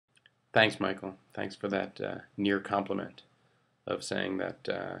Thanks, Michael. Thanks for that near compliment of saying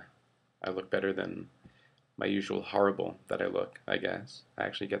that I look better than my usual horrible that I look, I guess. I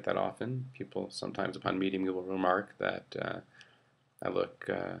actually get that often. People sometimes upon meeting me will remark that I look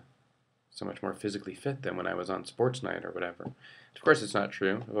so much more physically fit than when I was on sports night or whatever. Of course, it's not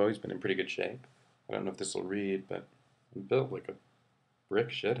true. I've always been in pretty good shape. I don't know if this will read, but I'm built like a brick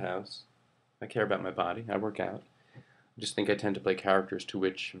shithouse. I care about my body. I work out. I just think I tend to play characters to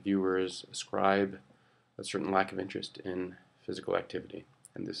which viewers ascribe a certain lack of interest in physical activity,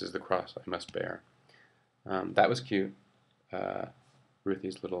 and this is the cross I must bear. That was cute. Uh,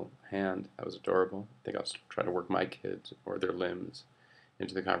 Ruthie's little hand, that was adorable. I think I'll try to work my kids or their limbs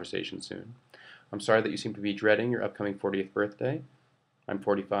into the conversation soon. I'm sorry that you seem to be dreading your upcoming 40th birthday. I'm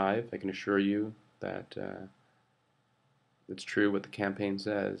 45. I can assure you that it's true what the campaign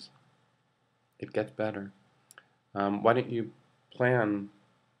says. It gets better. Why don't you plan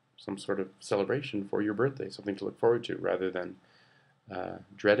some sort of celebration for your birthday, something to look forward to rather than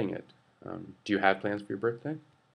dreading it? Do you have plans for your birthday?